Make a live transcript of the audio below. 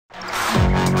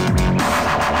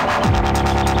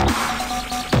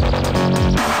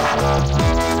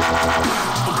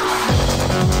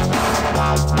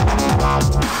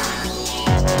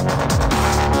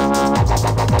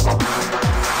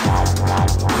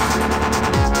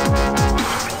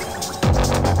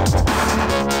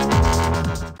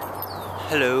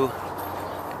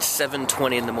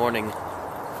7:20 in the morning,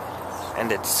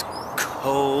 and it's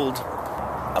cold.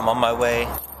 I'm on my way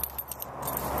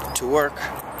to work.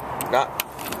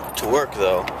 Not to work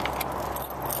though.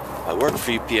 I work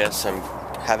for UPS. I'm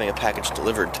having a package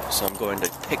delivered, so I'm going to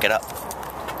pick it up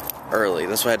early.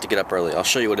 That's why I had to get up early. I'll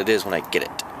show you what it is when I get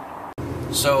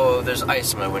it. So there's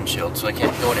ice in my windshield, so I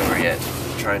can't go anywhere yet.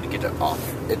 I'm trying to get it off.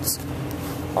 It's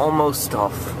almost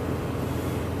off.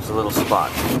 There's a little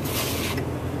spot,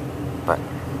 but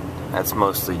that's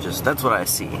mostly just, that's what I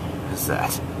see, is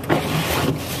that.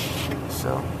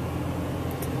 So,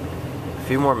 a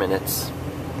few more minutes.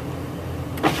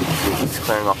 It's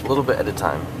clearing off a little bit at a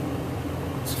time.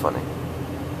 It's funny.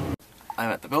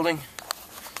 I'm at the building.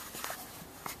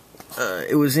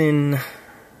 It was in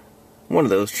one of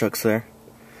those trucks there.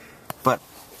 But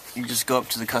you just go up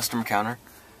to the customer counter,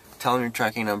 tell them your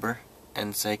tracking number,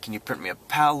 and say, can you print me a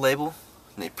PAL label?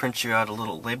 And they print you out a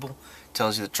little label,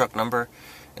 tells you the truck number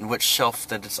and which shelf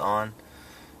that it's on,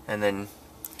 and then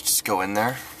you just go in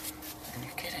there and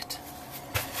you get it.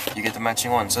 You get the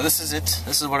matching one. So this is it.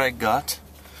 This is what I got,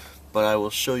 but I will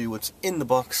show you what's in the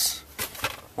box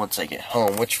once I get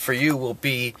home, which for you will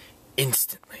be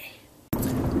instantly.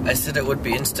 I said it would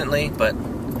be instantly, but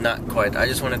not quite. I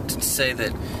just wanted to say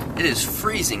that it is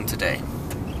freezing today.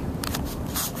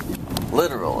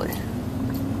 Literally.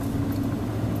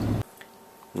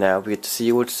 Now we get to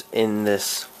see what's in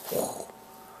this.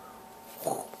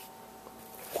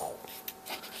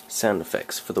 Sound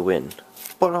effects for the win.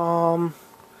 Gran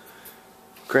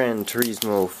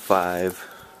Turismo 5.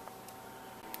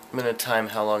 I'm gonna time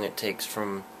how long it takes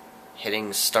from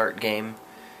hitting start game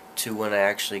to when I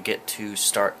actually get to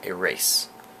start a race.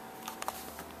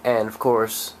 And of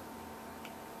course,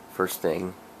 first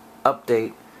thing,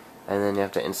 update, and then you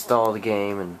have to install the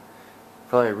game and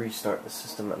probably restart the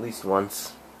system at least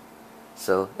once.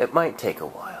 So it might take a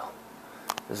while.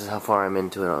 This is how far I'm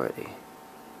into it already.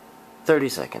 30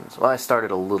 seconds. Well, I started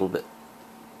a little bit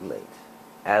late.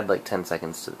 Add like 10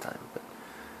 seconds to the time, but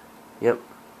yep,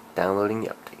 downloading the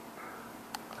update.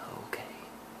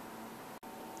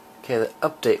 Okay, the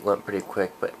update went pretty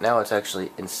quick, but now it's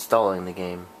actually installing the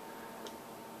game.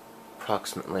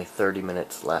 Approximately 30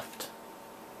 minutes left.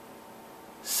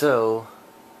 So,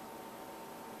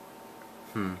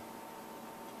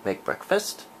 make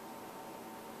breakfast.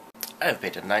 I've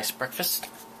made a nice breakfast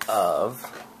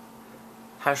of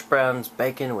hash browns,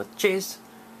 bacon with cheese.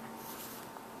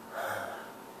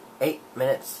 8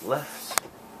 minutes left,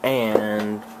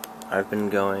 and I've been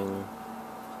going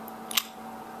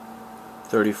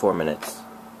 34 minutes.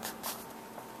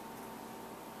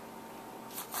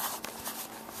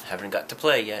 Haven't got to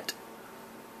play yet.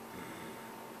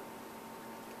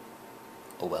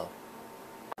 Oh well.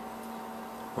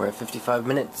 We're at 55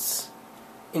 minutes.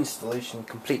 Installation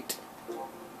complete.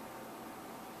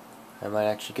 I might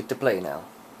actually get to play now.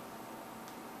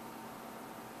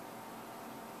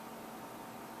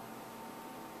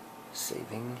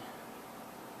 Saving.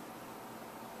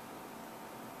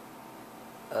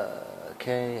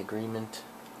 Okay, agreement.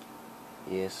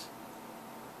 Yes.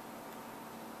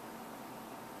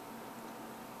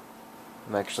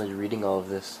 I'm actually reading all of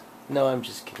this. No, I'm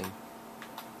just kidding.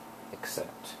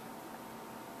 Accept.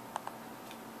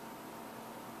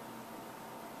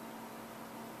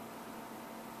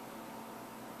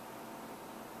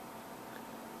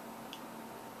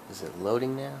 Is it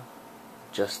loading now?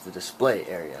 Just the display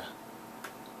area.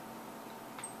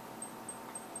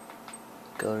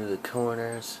 Go to the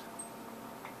corners.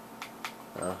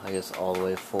 I guess all the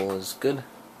way full is good.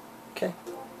 Okay.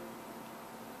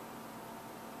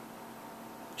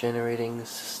 Generating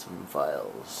system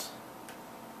files.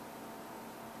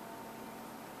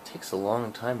 Takes a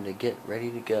long time to get ready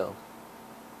to go.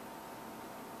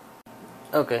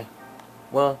 Okay.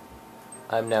 Well,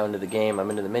 I'm now into the game. I'm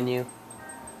into the menu.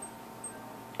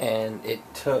 And it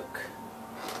took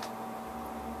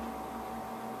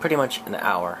pretty much an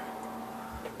hour.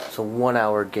 So 1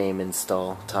 hour game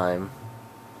install time.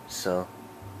 So,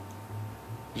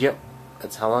 yep,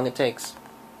 that's how long it takes.